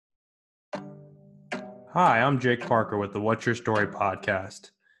Hi, I'm Jake Parker with the What's Your Story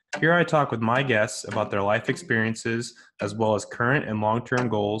podcast. Here I talk with my guests about their life experiences as well as current and long-term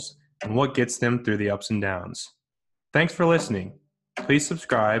goals and what gets them through the ups and downs. Thanks for listening. Please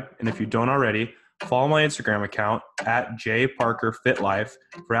subscribe, and if you don't already, follow my Instagram account at jparkerfitlife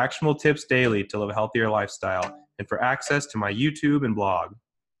for actionable tips daily to live a healthier lifestyle and for access to my YouTube and blog.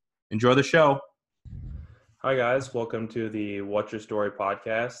 Enjoy the show. Hi guys, welcome to the What's Your Story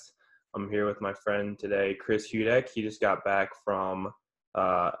podcast. I'm here with my friend today, Chris Hudek. He just got back from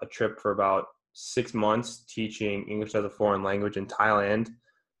a trip for about 6 months teaching English as a foreign language in Thailand.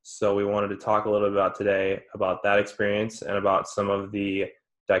 So we wanted to talk a little bit about today about that experience and about some of the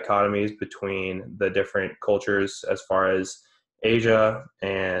dichotomies between the different cultures as far as Asia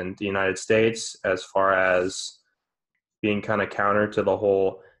and the United States, as far as being kind of counter to the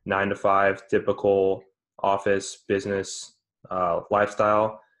whole 9-to-5 typical office business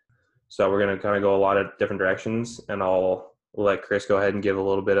lifestyle. So we're going to kind of go a lot of different directions, and I'll let Chris go ahead and give a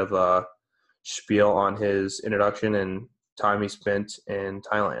little bit of a spiel on his introduction and time he spent in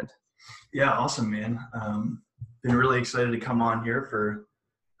Thailand. Yeah, awesome, man. Been really excited to come on here for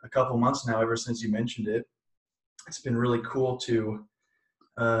a couple months now, ever since you mentioned it. It's been really cool to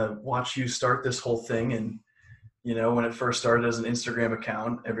watch you start this whole thing. And, you know, when it first started as an Instagram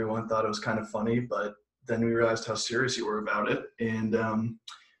account, everyone thought it was kind of funny, but then we realized how serious you were about it. And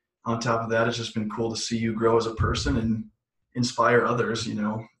on top of that, it's just been cool to see you grow as a person and inspire others. You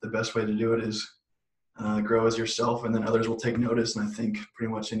know, the best way to do it is grow as yourself, and then others will take notice. And I think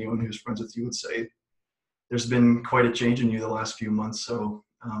pretty much anyone who's friends with you would say there's been quite a change in you the last few months. So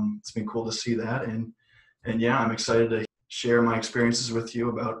it's been cool to see that. And yeah, I'm excited to share my experiences with you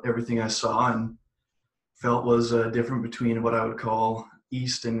about everything I saw and felt was different between what I would call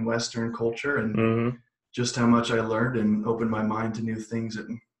East and Western culture, and just how much I learned and opened my mind to new things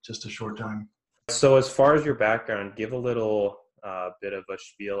in just a short time. So as far as your background, give a little bit of a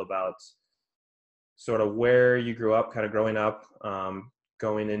spiel about sort of where you grew up, kind of growing up,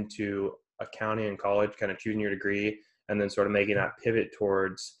 going into accounting in college, kind of choosing your degree, and then sort of making that pivot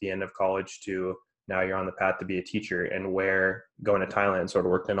towards the end of college to now you're on the path to be a teacher, and where going to Thailand sort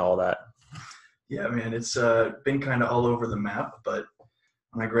of worked in all that. Yeah, man, it's been kind of all over the map, but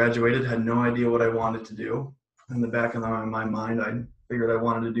when I graduated, had no idea what I wanted to do. In the back of my mind, I figured I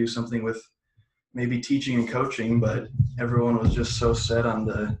wanted to do something with maybe teaching and coaching, but everyone was just so set on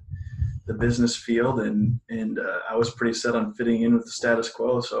the business field, and I was pretty set on fitting in with the status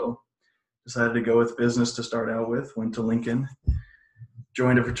quo. So decided to go with business to start out with. Went to Lincoln,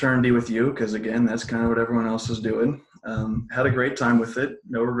 joined a fraternity with you because, again, that's kind of what everyone else was doing. Had a great time with it.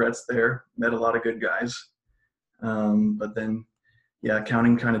 No regrets there. Met a lot of good guys. But then, yeah,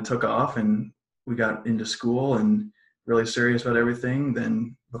 accounting kind of took off, and we got into school and really serious about everything.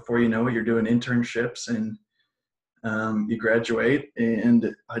 Then before you know it, you're doing internships, and you graduate,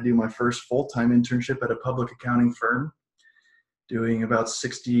 and I do my first full-time internship at a public accounting firm, doing about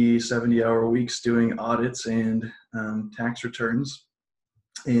 60, 70-hour weeks doing audits and tax returns.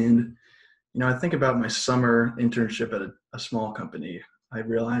 And, you know, I think about my summer internship at a small company. I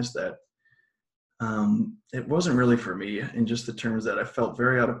realized that it wasn't really for me, in just the terms that I felt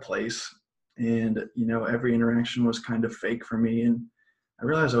very out of place. And, you know, every interaction was kind of fake for me. And I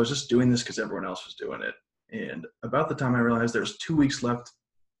realized I was just doing this because everyone else was doing it. And about the time I realized there was 2 weeks left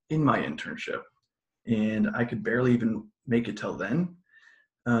in my internship, and I could barely even make it till then,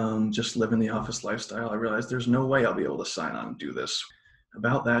 just living the office lifestyle, I realized there's no way I'll be able to sign on and do this.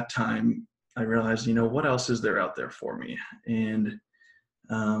 About that time, I realized, you know, what else is there out there for me? And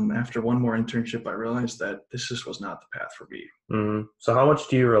after one more internship, I realized that this just was not the path for me. So how much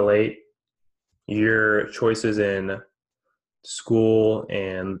do you relate your choices in school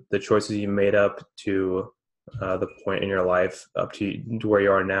and the choices you made up to the point in your life up to where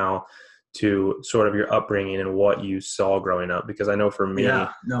you are now to sort of your upbringing and what you saw growing up? Because I know for me,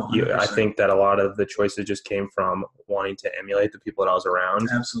 I think that a lot of the choices just came from wanting to emulate the people that I was around.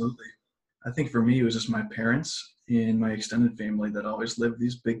 Absolutely. I think for me, it was just my parents and my extended family that always lived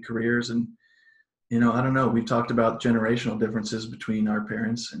these big careers. And, you know, I don't know, we've talked about generational differences between our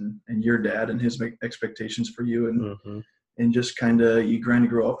parents and your dad and his expectations for you. And and just kind of, you kind of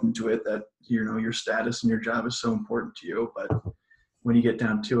grow up into it that, you know, your status and your job is so important to you. But when you get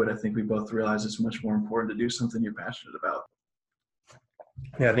down to it, I think we both realize it's much more important to do something you're passionate about.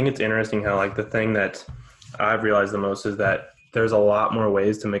 Yeah, I think it's interesting how, like, the thing that I've realized the most is that there's a lot more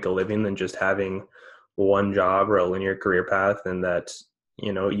ways to make a living than just having one job or a linear career path. And that,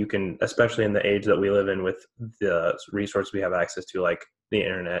 you know, you can, especially in the age that we live in with the resources we have access to, like the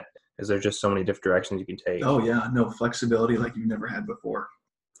internet, is there's just so many different directions you can take. Oh yeah, no, flexibility like you've never had before.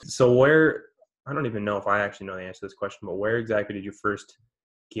 So where I don't even know if I actually know the answer to this question, but where exactly did you first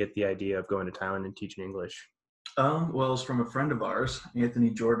get the idea of going to Thailand and teaching English? Well, it was from a friend of ours, Anthony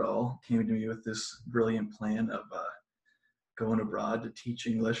Jordahl, came to me with this brilliant plan of going abroad to teach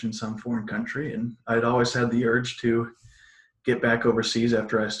English in some foreign country. And I'd always had the urge to get back overseas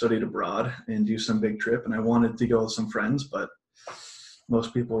after I studied abroad and do some big trip. And I wanted to go with some friends, but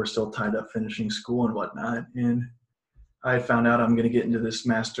most people were still tied up finishing school and whatnot. And I had found out I'm going to get into this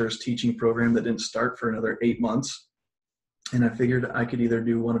master's teaching program that didn't start for another 8 months. And I figured I could either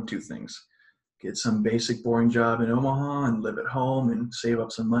do one of two things: get some basic boring job in Omaha and live at home and save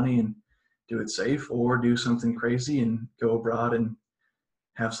up some money and do it safe, or do something crazy and go abroad and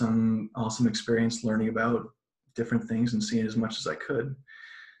have some awesome experience learning about different things and seeing as much as I could.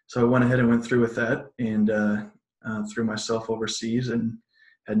 So I went ahead and went through with that, and threw myself overseas and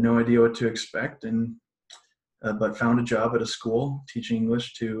had no idea what to expect, and but found a job at a school teaching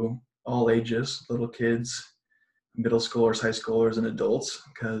English to all ages, little kids, middle schoolers, high schoolers, and adults,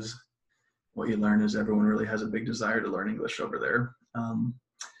 because what you learn is everyone really has a big desire to learn English over there.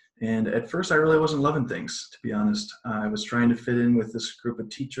 And at first I really wasn't loving things, to be honest. I was trying to fit in with this group of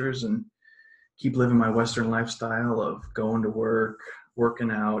teachers and keep living my Western lifestyle of going to work,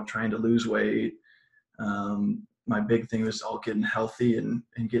 working out, trying to lose weight. My big thing was all getting healthy and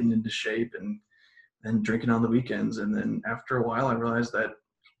getting into shape, and then drinking on the weekends. And then after a while, I realized that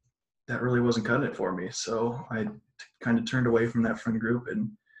that really wasn't cutting it for me. So I kind of turned away from that friend group and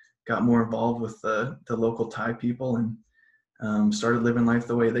got more involved with the local Thai people, and started living life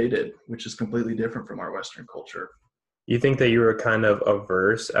the way they did, which is completely different from our Western culture. You think that you were kind of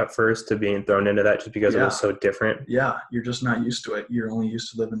averse at first to being thrown into that just because it was so different? Yeah, you're just not used to it. You're only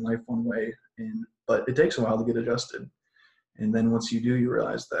used to living life one way, but it takes a while to get adjusted. And then once you do, you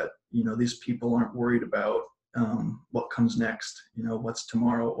realize that, these people aren't worried about what comes next. What's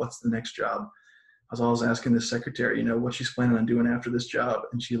tomorrow? What's the next job? I was always asking this secretary, what she's planning on doing after this job.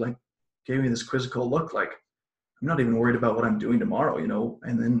 And she gave me this quizzical look, like, I'm not even worried about what I'm doing tomorrow,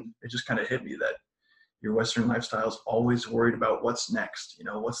 And then it just kind of hit me that your Western lifestyle is always worried about what's next,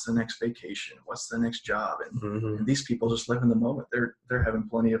 what's the next vacation, what's the next job. And these people just live in the moment. They're having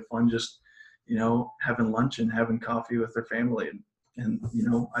plenty of fun, just, having lunch and having coffee with their family. And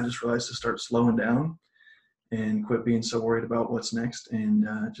I just realized to start slowing down and quit being so worried about what's next, and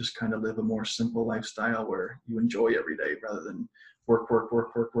just kind of live a more simple lifestyle where you enjoy every day rather than work for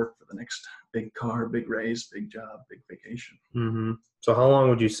the next big car, big raise, big job, big vacation. Mm-hmm. So how long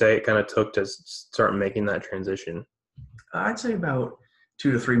would you say it kind of took to start making that transition? I'd say about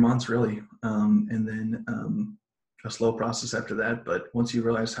 2 to 3 months, really. And then a slow process after that. But once you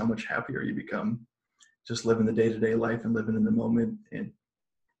realize how much happier you become just living the day-to-day life and living in the moment and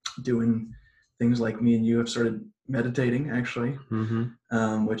doing things like me and you have started meditating, actually,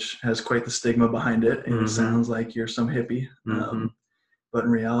 which has quite the stigma behind it. And it sounds like you're some hippie. But in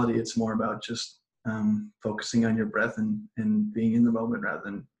reality, it's more about just focusing on your breath and being in the moment rather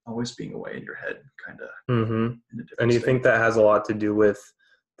than always being away in your head, kind of. And you think that has a lot to do with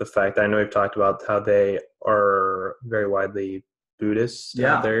the fact that I know we've talked about how they are very widely Buddhist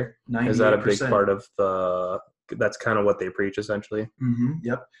out there? 98%. Is that a big part of that's kind of what they preach, essentially?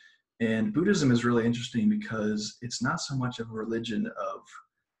 Yep. And Buddhism is really interesting because it's not so much of a religion of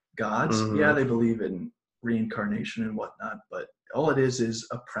gods. Yeah, they believe in reincarnation and whatnot, but all it is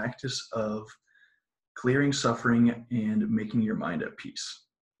a practice of clearing suffering and making your mind at peace.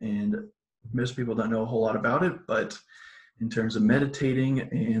 And most people don't know a whole lot about it, but in terms of meditating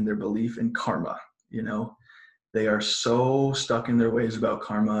and their belief in karma, they are so stuck in their ways about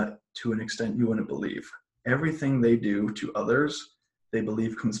karma to an extent you wouldn't believe. Everything they do to others, they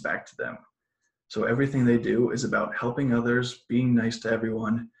believe comes back to them. So everything they do is about helping others, being nice to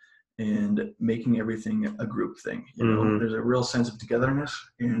everyone, and making everything a group thing. There's a real sense of togetherness.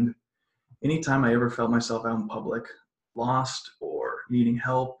 And anytime I ever felt myself out in public, lost or needing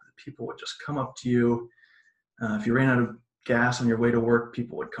help, people would just come up to you. If you ran out of gas on your way to work,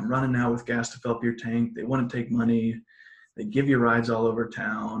 people would come running out with gas to fill up your tank. They wouldn't take money. They'd give you rides all over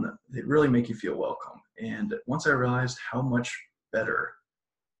town. They'd really make you feel welcome. And once I realized how much better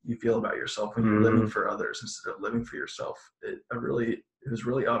you feel about yourself when you're living for others instead of living for yourself, it was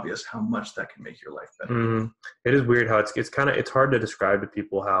really obvious how much that can make your life better. It is weird how it's hard to describe to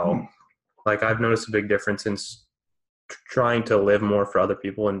people how, like, I've noticed a big difference in trying to live more for other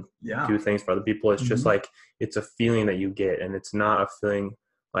people and do things for other people. It's just like, it's a feeling that you get, and it's not a feeling,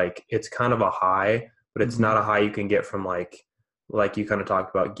 like, it's kind of a high, but it's not a high you can get from like you kind of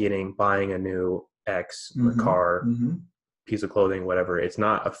talked about buying a new car, piece of clothing, whatever. It's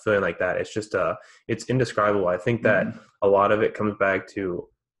not a feeling like that. It's just it's indescribable. I think that a lot of it comes back to,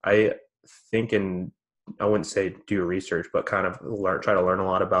 I think and I wouldn't say do research, but kind of try to learn a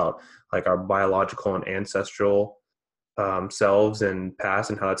lot about like our biological and ancestral selves and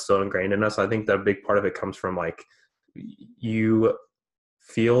past and how that's still ingrained in us. I think that a big part of it comes from like you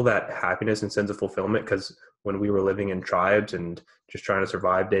feel that happiness and sense of fulfillment because when we were living in tribes and just trying to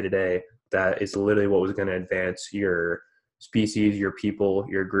survive day to day, that is literally what was going to advance your species, your people,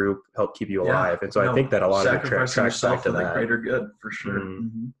 your group, help keep you alive. And so I think that a lot of it tracks back to for the that. greater good, for sure.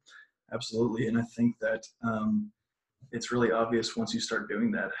 Mm-hmm. Absolutely. And I think that it's really obvious once you start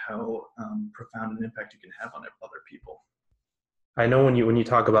doing that how profound an impact you can have on other people. I know when you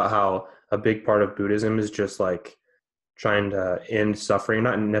talk about how a big part of Buddhism is just like trying to end suffering,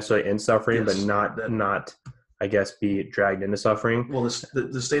 not necessarily end suffering, Yes, but not I guess be dragged into suffering. Well,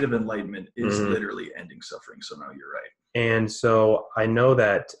 the state of enlightenment is literally ending suffering. So no, you're right. And so I know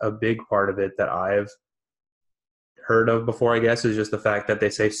that a big part of it that I've heard of before, I guess, is just the fact that they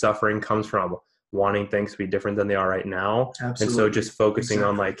say suffering comes from wanting things to be different than they are right now. Absolutely. And so just focusing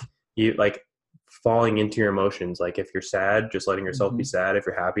on like you like falling into your emotions. Like if you're sad, just letting yourself be sad. If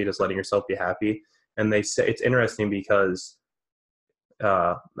you're happy, just letting yourself be happy. And they say it's interesting because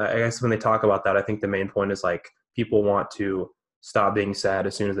I guess when they talk about that, I think the main point is like people want to stop being sad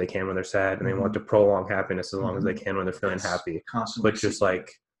as soon as they can when they're sad, and they want to prolong happiness as long as they can when they're feeling happy. But just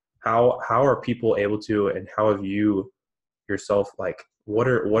like how are people able to, and how have you yourself, like what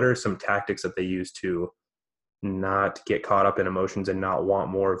are some tactics that they use to not get caught up in emotions and not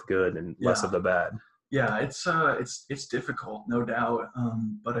want more of good and less of the bad? Yeah, it's difficult, no doubt.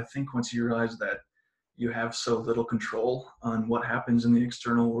 But I think once you realize that you have so little control on what happens in the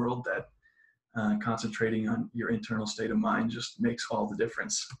external world that concentrating on your internal state of mind just makes all the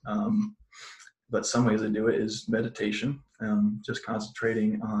difference. But some ways to do it is meditation, just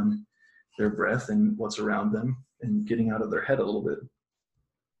concentrating on their breath and what's around them and getting out of their head a little bit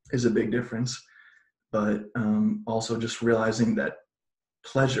is a big difference. But also just realizing that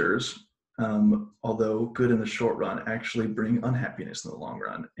pleasures, although good in the short run, actually bring unhappiness in the long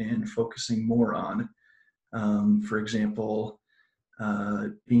run, and focusing more on, for example,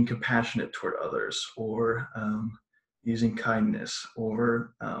 being compassionate toward others, or using kindness,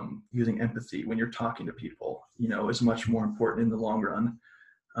 or using empathy when you're talking to people, is much more important in the long run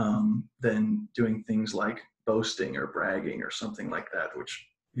than doing things like boasting or bragging or something like that, which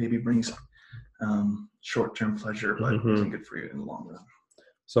maybe brings short-term pleasure, but isn't good for you in the long run.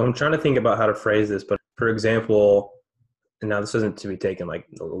 So I'm trying to think about how to phrase this, but for example, and now this isn't to be taken like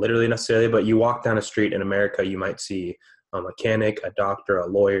literally necessarily, but you walk down a street in America, you might see a mechanic, a doctor, a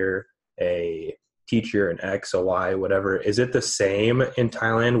lawyer, a teacher, an X, a Y, whatever. Is it the same in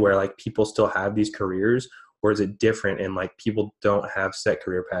Thailand where like people still have these careers, or is it different and like people don't have set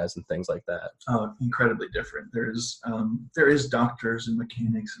career paths and things like that? Oh, incredibly different. There is doctors and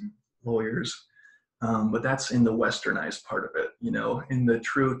mechanics and lawyers, but that's in the westernized part of it. In the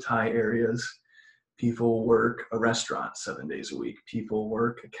true Thai areas, people work a restaurant 7 days a week. People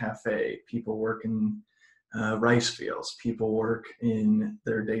work a cafe. People work in rice fields. People work in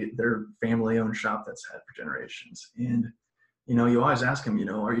their family-owned shop that's had for generations. And you always ask them,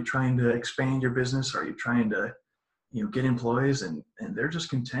 are you trying to expand your business? Are you trying to, get employees? And they're just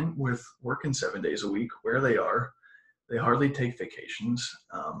content with working 7 days a week where they are. They hardly take vacations.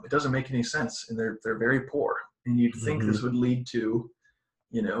 It doesn't make any sense, and they're very poor. And you'd think this would lead to,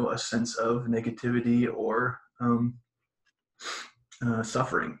 a sense of negativity or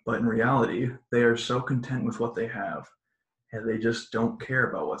suffering. But in reality, they are so content with what they have, and they just don't care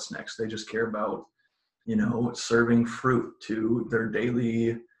about what's next. They just care about, serving fruit to their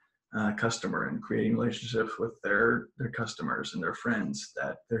daily customer and creating relationships with their customers and their friends,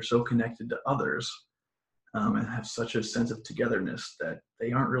 that they're so connected to others and have such a sense of togetherness that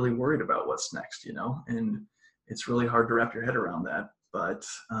they aren't really worried about what's next, and it's really hard to wrap your head around that. But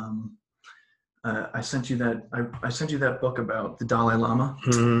I sent you that book about the Dalai Lama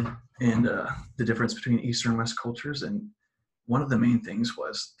and the difference between Eastern and West cultures. And one of the main things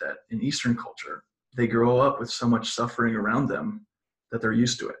was that in Eastern culture, they grow up with so much suffering around them that they're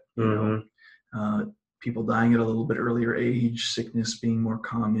used to it. People dying at a little bit earlier age, sickness being more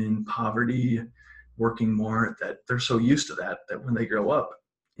common, poverty, working more, that they're so used to that when they grow up,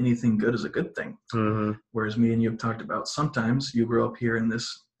 anything good is a good thing. Whereas me and you have talked about, sometimes you grow up here in this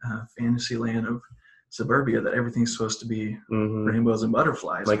fantasy land of suburbia that everything's supposed to be rainbows and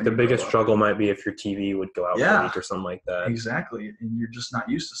butterflies. Like the biggest struggle might be if your TV would go out for a week or something like that. Exactly. And you're just not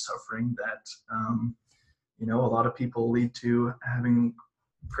used to suffering that, a lot of people lead to having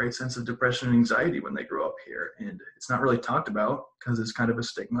great sense of depression and anxiety when they grow up here. And it's not really talked about because it's kind of a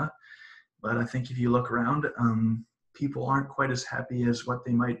stigma. But I think if you look around, people aren't quite as happy as what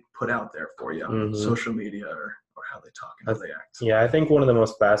they might put out there for you on social media or how they talk and how they act. Yeah, I think one of the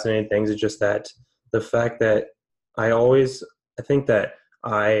most fascinating things is just that the fact that I think that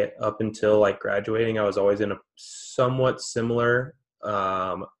up until like graduating, I was always in a somewhat similar,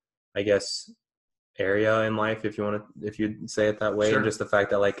 I guess, area in life, if you say it that way. Sure. And just the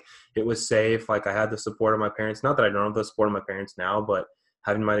fact that like it was safe, like I had the support of my parents. Not that I don't have the support of my parents now, but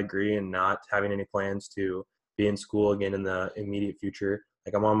having my degree and not having any plans to be in school again in the immediate future,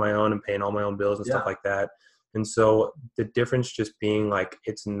 like I'm on my own and paying all my own bills and stuff like that. And so the difference just being like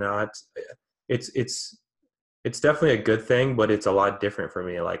it's definitely a good thing, but it's a lot different for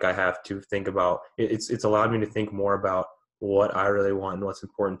me. Like I have to think about it's allowed me to think more about what I really want and what's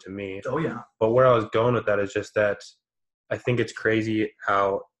important to me. Oh yeah. But where I was going with that is just that I think it's crazy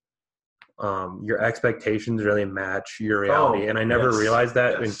how your expectations really match your reality. And I never realized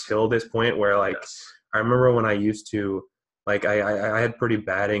that until this point where like I remember when I used to like I had pretty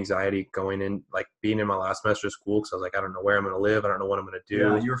bad anxiety going in, like being in my last semester of school, because I was like, I don't know where I'm going to live. I don't know what I'm going to do.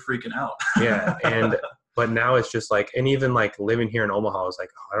 Yeah, you were freaking out. Yeah. But now it's just like, and even like living here in Omaha, I was like,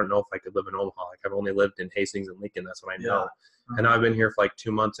 oh, I don't know if I could live in Omaha. Like I've only lived in Hastings and Lincoln. That's what I know. And now I've been here for like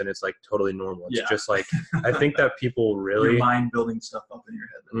 2 months and it's like totally normal. It's just like, I think that people really. Your mind building stuff up in your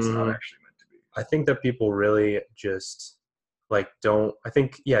head that's not actually meant to be. I think that people really just like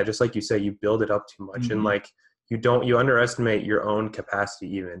just like you say, you build it up too much and like you underestimate your own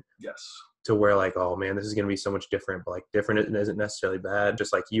capacity even. Yes. To where like, oh man, this is going to be so much different, but like different isn't necessarily bad.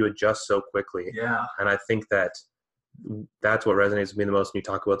 Just like you adjust so quickly. Yeah. And I think that's what resonates with me the most when you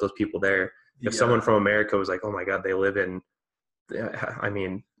talk about those people there. If someone from America was like, oh my God, they live in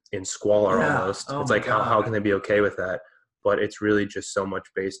squalor almost. It's like, how can they be okay with that? But it's really just so much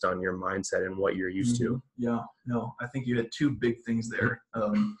based on your mindset and what you're used to. Yeah. No, I think you had two big things there.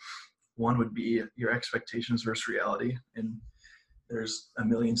 One would be your expectations versus reality. And there's a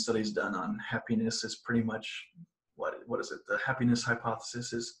million studies done on happiness. Is pretty much what is it? The happiness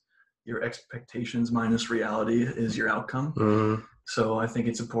hypothesis is your expectations minus reality is your outcome. So I think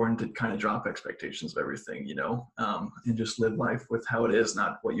it's important to kind of drop expectations of everything, and just live life with how it is,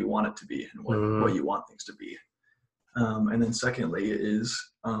 not what you want it to be and what you want things to be. And then secondly is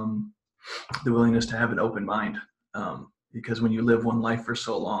the willingness to have an open mind, because when you live one life for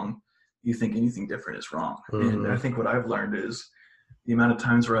so long, you think anything different is wrong. And I think what I've learned is the amount of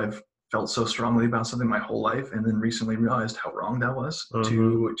times where I've felt so strongly about something my whole life and then recently realized how wrong that was,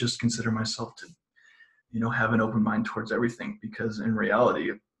 to just consider myself to, have an open mind towards everything, because in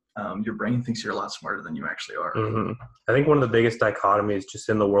reality, your brain thinks you're a lot smarter than you actually are. I think one of the biggest dichotomies just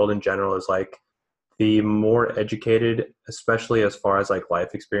in the world in general is like the more educated, especially as far as like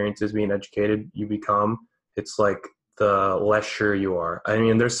life experiences, being educated you become, it's like the less sure you are. I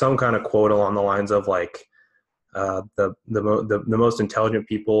mean, there's some kind of quote along the lines of like, the most intelligent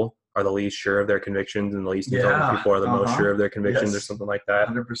people are the least sure of their convictions, and the least intelligent people are the most sure of their convictions, or something like that.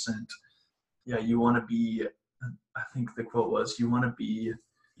 100%. Yeah, you want to be. I think the quote was, you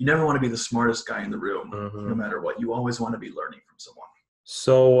never want to be the smartest guy in the room, no matter what. You always want to be learning from someone.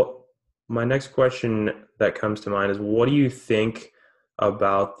 So my next question that comes to mind is, what do you think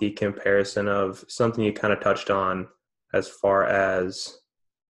about the comparison of something you kind of touched on as far as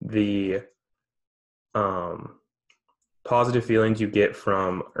the positive feelings you get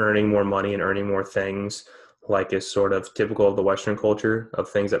from earning more money and earning more things, like is sort of typical of the Western culture of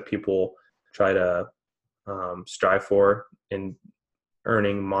things that people try to strive for in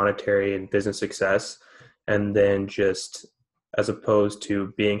earning monetary and business success, and then just as opposed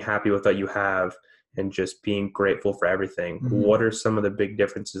to being happy with what you have and just being grateful for everything. What are some of the big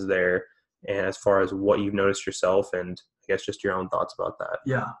differences there, and as far as what you've noticed yourself, and I guess just your own thoughts about that?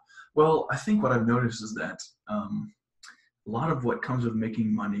 Yeah. Well, I think what I've noticed is that a lot of what comes with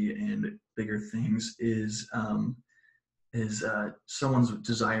making money and bigger things is someone's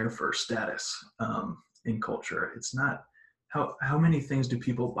desire for status in culture. It's not how many things do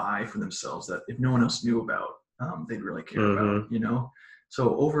people buy for themselves that if no one else knew about, they'd really care about,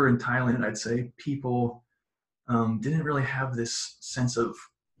 So over in Thailand, I'd say people didn't really have this sense of,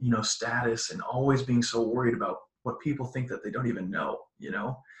 status and always being so worried about what people think that they don't even know,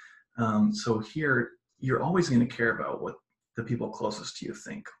 So here, you're always going to care about what the people closest to you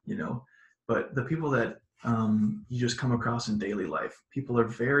think, but the people that you just come across in daily life, people are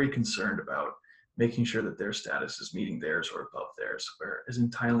very concerned about making sure that their status is meeting theirs or above theirs. Whereas in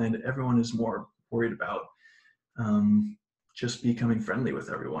Thailand, everyone is more worried about just becoming friendly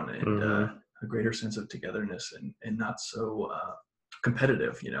with everyone and a greater sense of togetherness and not so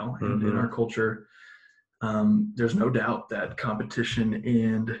competitive, And in our culture, there's no doubt that competition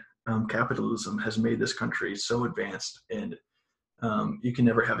and capitalism has made this country so advanced, and you can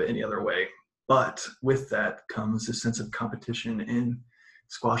never have it any other way. But with that comes a sense of competition and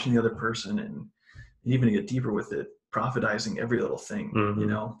squashing the other person, and even to get deeper with it, profitizing every little thing. Mm-hmm. You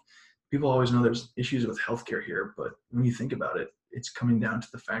know, people always know there's issues with healthcare here, but when you think about it, it's coming down to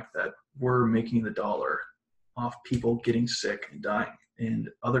the fact that we're making the dollar off people getting sick and dying, and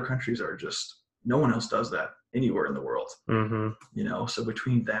other countries are just, no one else does that anywhere in the world. Mm-hmm. You know, so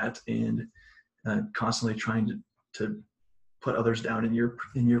between that and constantly trying to put others down in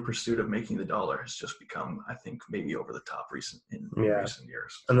your pursuit of making the dollar has just become, I think, maybe over the top in recent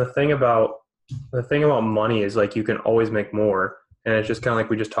years. And the thing about money is like you can always make more, and it's just kind of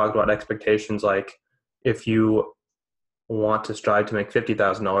like we just talked about expectations. Like if you want to strive to make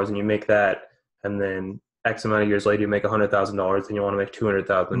 $50,000 and you make that, and then X amount of years later you make $100,000, and you want to make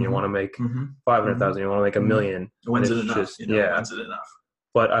 200,000, and you want to make 500,000, you want to make $1 million. When's it enough? When's it enough?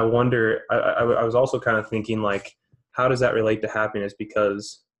 But I wonder. I was also kind of thinking like, how does that relate to happiness?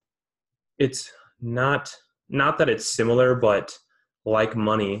 Because it's not that it's similar, but like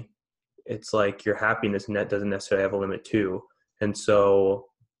money, it's like your happiness net doesn't necessarily have a limit too. And so,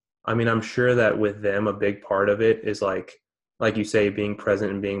 I mean, I'm sure that with them, a big part of it is like you say, being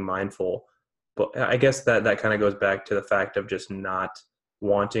present and being mindful. But I guess that kind of goes back to the fact of just not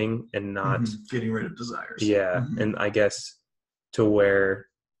wanting and not getting rid of desires. Yeah. And I guess to where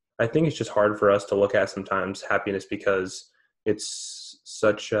I think it's just hard for us to look at sometimes happiness, because it's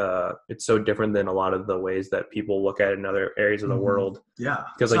so different than a lot of the ways that people look at it in other areas of the world. Yeah.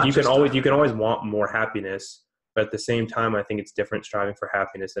 Because like you can always want more happiness, but at the same time, I think it's different striving for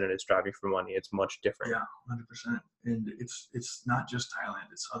happiness than it is striving for money. It's much different. Yeah, 100%. And it's not just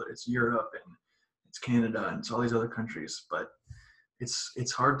Thailand. It's Europe, and it's Canada, and it's all these other countries. But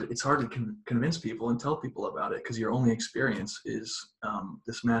it's hard to convince people and tell people about it, because your only experience is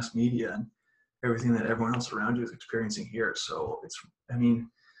this mass media and everything that everyone else around you is experiencing here. So I mean,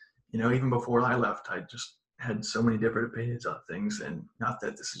 you know, even before I left, I just had so many different opinions on things, and not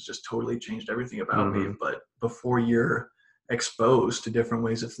that this has just totally changed everything about me, but before you're exposed to different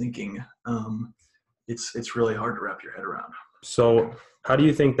ways of thinking, it's really hard to wrap your head around. So how do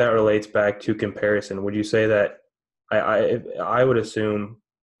you think that relates back to comparison? Would you say that I would assume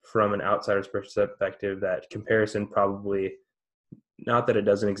from an outsider's perspective that comparison probably, not that it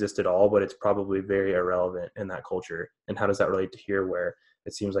doesn't exist at all, but it's probably very irrelevant in that culture. And how does that relate to here, where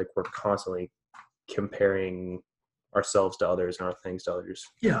it seems like we're constantly comparing ourselves to others and our things to others?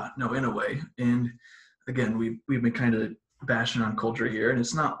 Yeah, no, in a way. And again, we've been kind of bashing on culture here, and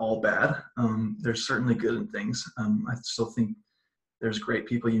it's not all bad. There's certainly good in things. I still think there's great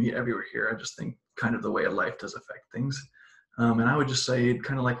people you meet everywhere here. I just think kind of the way of life does affect things. And I would just say,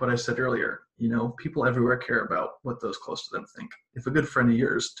 kind of like what I said earlier, you know, people everywhere care about what those close to them think. If a good friend of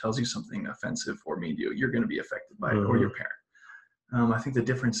yours tells you something offensive or mean to you, you're going to be affected by it, or your parent. I think the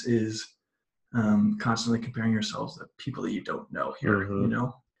difference is constantly comparing yourselves to people that you don't know here, you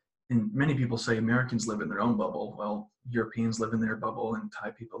know. And many people say Americans live in their own bubble. Well, Europeans live in their bubble, and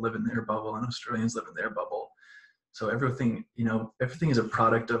Thai people live in their bubble, and Australians live in their bubble. So everything is a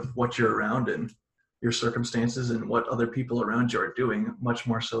product of what you're around and your circumstances and what other people around you are doing, much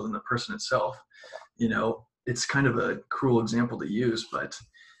more so than the person itself. You know, it's kind of a cruel example to use, but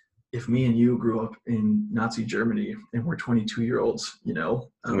if me and you grew up in Nazi Germany and we're 22-year-olds, you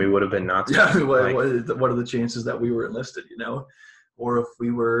know, we would have been Nazis. Yeah, what are the chances that we were enlisted, you know? Or if we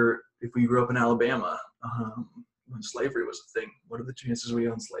grew up in Alabama, when slavery was a thing, what are the chances we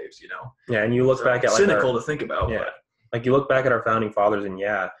owned slaves, you know? Yeah, and you look back at cynical to think about. Yeah, but. Like you look back at our founding fathers, and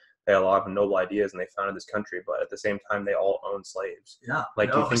yeah, they had a lot of noble ideas, and they founded this country, but at the same time, they all owned slaves. Yeah,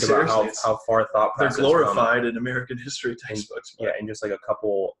 like you think about how far thought they're glorified in American history textbooks. Yeah, in just like a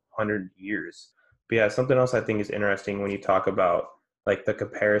couple 100 years. But yeah, something else I think is interesting when you talk about like the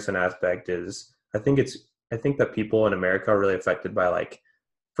comparison aspect is I think that people in America are really affected by, like,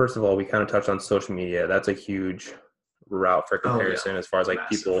 first of all, we kind of touched on social media. That's a huge route for comparison as far as like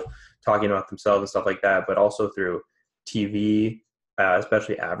people talking about themselves and stuff like that, but also through TV,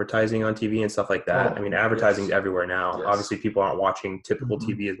 especially advertising on TV and stuff like that. I mean, advertising is everywhere now. Obviously, people aren't watching typical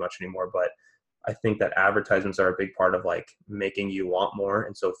TV as much anymore, but I think that advertisements are a big part of like making you want more,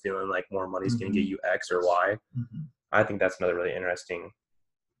 and so feeling like more money is going to get you X or Y. I think that's another really interesting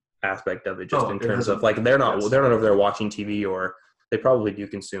aspect of it, just in terms of like they're not over there watching TV, or they probably do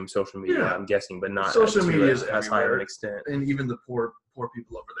consume social media, I'm guessing, but not social media is as high of an extent. And even the poor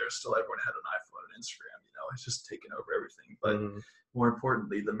people over there, still everyone had an iPhone and Instagram. You know, it's just taken over everything. But more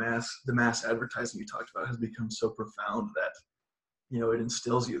importantly, the mass advertising you talked about has become so profound that, you know, it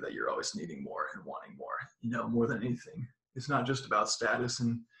instills you that you're always needing more and wanting more. You know, more than anything, it's not just about status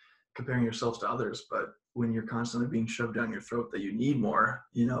and comparing yourselves to others, but when you're constantly being shoved down your throat that you need more,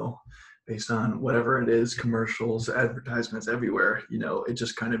 based on whatever it is, commercials, advertisements everywhere, it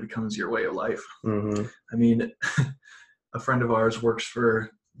just kind of becomes your way of life. Mm-hmm. I mean, a friend of ours works for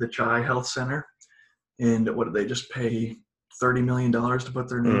the Chai Health Center, and what did they just pay $30 million to put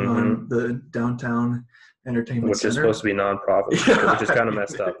their name on the downtown entertainment Which center? is supposed to be nonprofit, which is kind of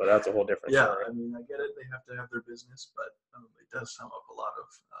messed up, but that's a whole different story. I mean, I get it. They have to have their business, but it does sum up a lot of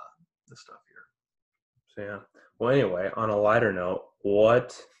the stuff here. So, yeah. Well, anyway, on a lighter note,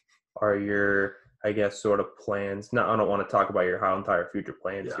 what are your, I guess, sort of plans? I don't want to talk about your entire future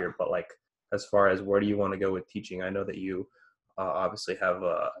plans here, but like, as far as where do you want to go with teaching? I know that you obviously have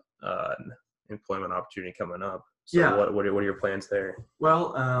an employment opportunity coming up. So what are your plans there?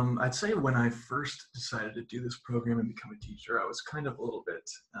 Well, I'd say when I first decided to do this program and become a teacher, I was kind of a little bit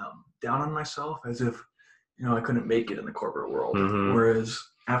down on myself, as if, I couldn't make it in the corporate world. Mm-hmm. Whereas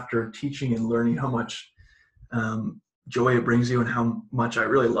after teaching and learning how much joy it brings you and how much I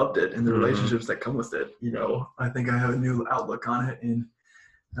really loved it and the relationships that come with it, I think I have a new outlook on it, and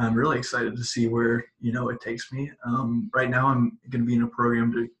I'm really excited to see where, it takes me. Right now I'm going to be in a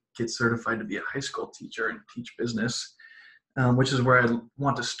program to get certified to be a high school teacher and teach business, which is where I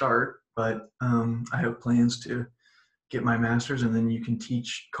want to start. But I have plans to get my master's, and then you can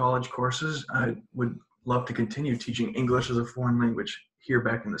teach college courses. I would love to continue teaching English as a foreign language here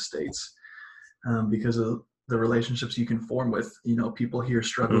back in the States, because of the relationships you can form with, people here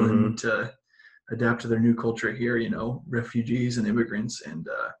struggling to adapt to their new culture here, refugees and immigrants. And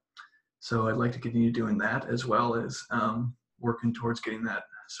so I'd like to continue doing that, as well as working towards getting that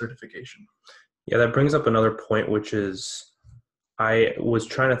certification. Yeah, that brings up another point, which is I was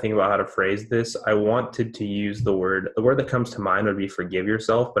trying to think about how to phrase this. I wanted to use the word that comes to mind would be forgive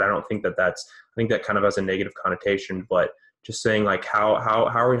yourself, but I don't think I think that kind of has a negative connotation. But just saying, like,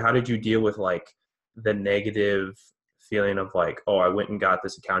 how did you deal with like the negative feeling of like, oh, I went and got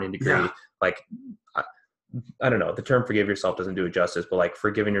this accounting degree? Yeah. Like, I don't know, the term forgive yourself doesn't do it justice, but like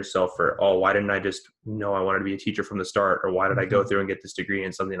forgiving yourself for, oh, why didn't I just know I wanted to be a teacher from the start? Or why did I go through and get this degree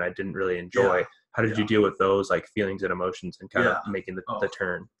in something I didn't really enjoy? Yeah. How did you deal with those like feelings and emotions and kind of making the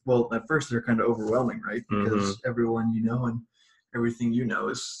turn? Well, at first they're kind of overwhelming, right? Because everyone and everything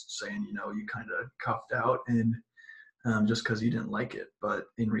is saying, you kind of copped out, and just because you didn't like it. But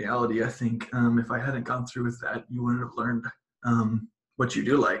in reality, I think if I hadn't gone through with that, you wouldn't have learned what you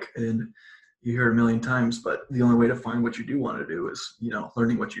do like. And you hear it a million times, but the only way to find what you do want to do is,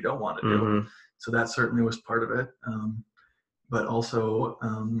 learning what you don't want to do. So that certainly was part of it. But also,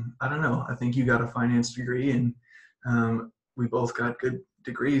 I don't know, I think you got a finance degree, and we both got good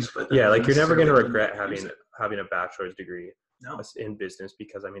degrees, but yeah, like you're never going to regret having a bachelor's degree in business,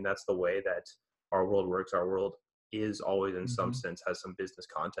 because I mean, that's the way that our world works. Our world is always in some sense has some business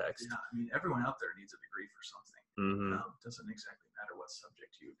context. Yeah, I mean, everyone out there needs a degree for something. Doesn't exactly matter what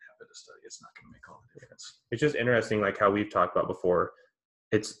subject you happen to study. It's not going to make all the difference. It's just interesting, like how we've talked about before.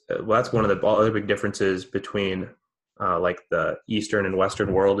 It's that's one of the other big differences between like the Eastern and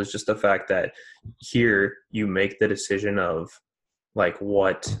Western world, is just the fact that here you make the decision of like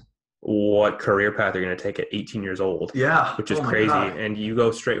what career path you're going to take at 18 years old. Yeah, which is crazy. God. And you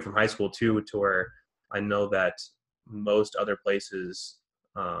go straight from high school to where I know that most other places,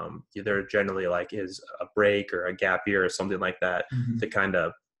 there generally like is a break or a gap year or something like that to kind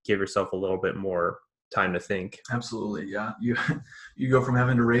of give yourself a little bit more time to think. Absolutely. Yeah. You go from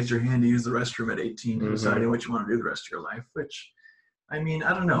having to raise your hand to use the restroom at 18 to deciding what you want to do the rest of your life, which, I mean,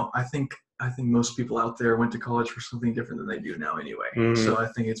 I don't know. I think most people out there went to college for something different than they do now anyway. So I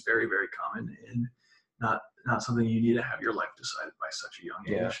think it's very, very common, and not something you need to have your life decided by such a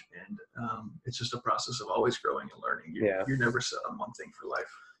young age. And it's just a process of always growing and learning. You're never set on one thing for life.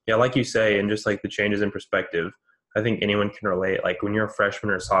 Yeah, like you say, and just like the changes in perspective, I think anyone can relate. Like when you're a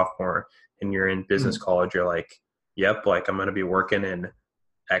freshman or a sophomore and you're in business college, you're like, yep, like I'm going to be working in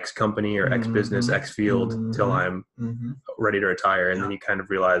X company or X business, X field till I'm ready to retire. And then you kind of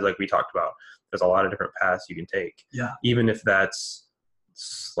realize, like we talked about, there's a lot of different paths you can take. Yeah. Even if that's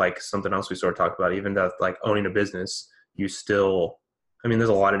like something else we sort of talked about, even that like owning a business, you still, I mean, there's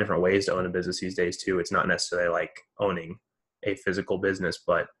a lot of different ways to own a business these days too. It's not necessarily like owning a physical business,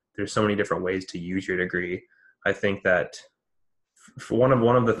 but there's so many different ways to use your degree. I think that for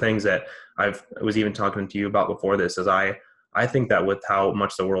one of the things that I was even talking to you about before this is I think that with how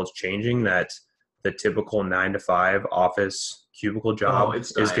much the world's changing, that the typical 9-to-5 office cubicle job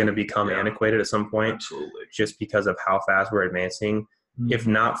is going to become antiquated at some point. Absolutely. Just because of how fast we're advancing. If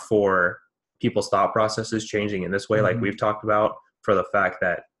not for people's thought processes changing in this way, like we've talked about, for the fact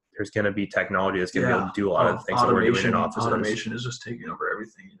that there's going to be technology that's going to be able to do a lot of the things that we're doing in offices. Automation is just taking over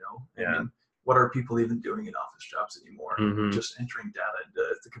everything, Yeah. I mean, what are people even doing in office jobs anymore? Mm-hmm. Just entering data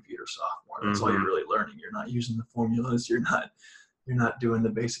into the computer software. That's all you're really learning. You're not using the formulas. You're not doing the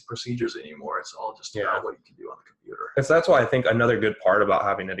basic procedures anymore. It's all just about what you can do on the computer. Because that's why I think another good part about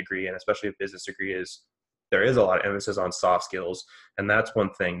having a degree, and especially a business degree, is there is a lot of emphasis on soft skills. And that's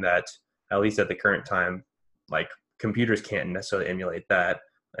one thing that, at least at the current time, like computers can't necessarily emulate that.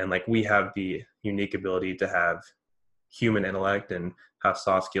 And like we have the unique ability to have human intellect and have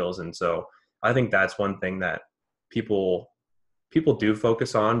soft skills. And so I think that's one thing that people do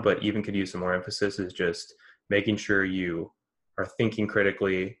focus on, but even could use some more emphasis, is just making sure you are thinking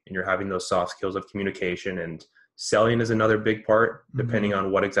critically and you're having those soft skills of communication. And selling is another big part, depending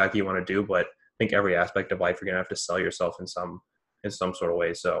on what exactly you want to do. But I think every aspect of life, you're going to have to sell yourself in some sort of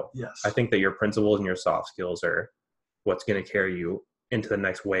way. So yes. I think that your principles and your soft skills are what's going to carry you into the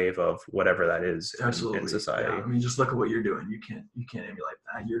next wave of whatever that is in society. Yeah. I mean, just look at what you're doing. You can't emulate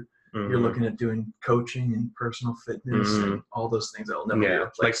that. You're looking at doing coaching and personal fitness and all those things that will never be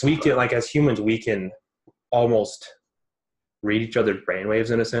replaced. Like we can, like as humans, we can almost read each other's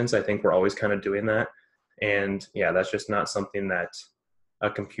brainwaves in a sense. I think we're always kind of doing that. And yeah, that's just not something that a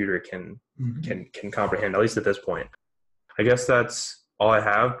computer can comprehend, at least at this point. I guess that's all I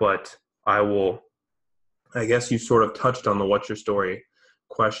have, but I guess you sort of touched on the what's your story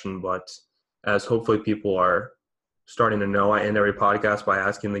question, but as hopefully people are starting to know, I end every podcast by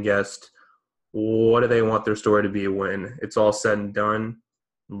asking the guest, what do they want their story to be when it's all said and done?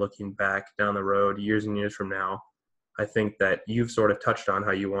 Looking back down the road, years and years from now, I think that you've sort of touched on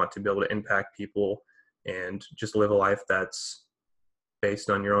how you want to be able to impact people and just live a life that's based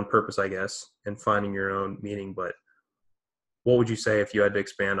on your own purpose, I guess, and finding your own meaning. But what would you say if you had to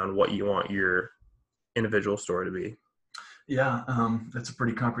expand on what you want your individual story to be? Yeah, that's a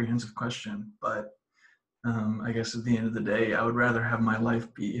pretty comprehensive question, but I guess at the end of the day, I would rather have my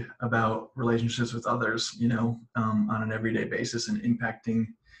life be about relationships with others, on an everyday basis and impacting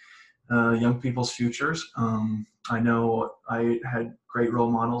young people's futures. I know I had great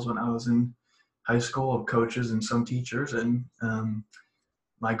role models when I was in high school, of coaches and some teachers, and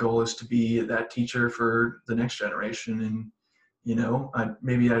my goal is to be that teacher for the next generation. And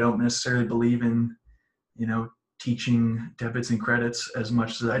maybe I don't necessarily believe in teaching debits and credits as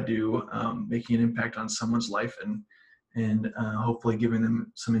much as I do making an impact on someone's life and hopefully giving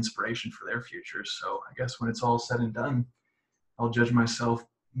them some inspiration for their futures. So I guess when it's all said and done, I'll judge myself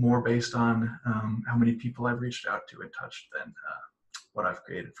more based on how many people I've reached out to and touched than what I've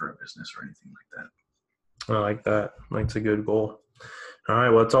created for a business or anything like that. I like that. That's a good goal. All right.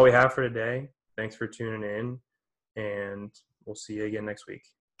 Well, that's all we have for today. Thanks for tuning in, and we'll see you again next week.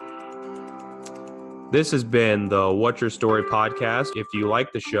 This has been the What's Your Story podcast. If you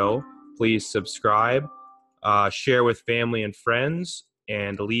like the show, please subscribe, share with family and friends,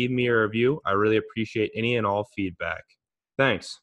 and leave me a review. I really appreciate any and all feedback. Thanks.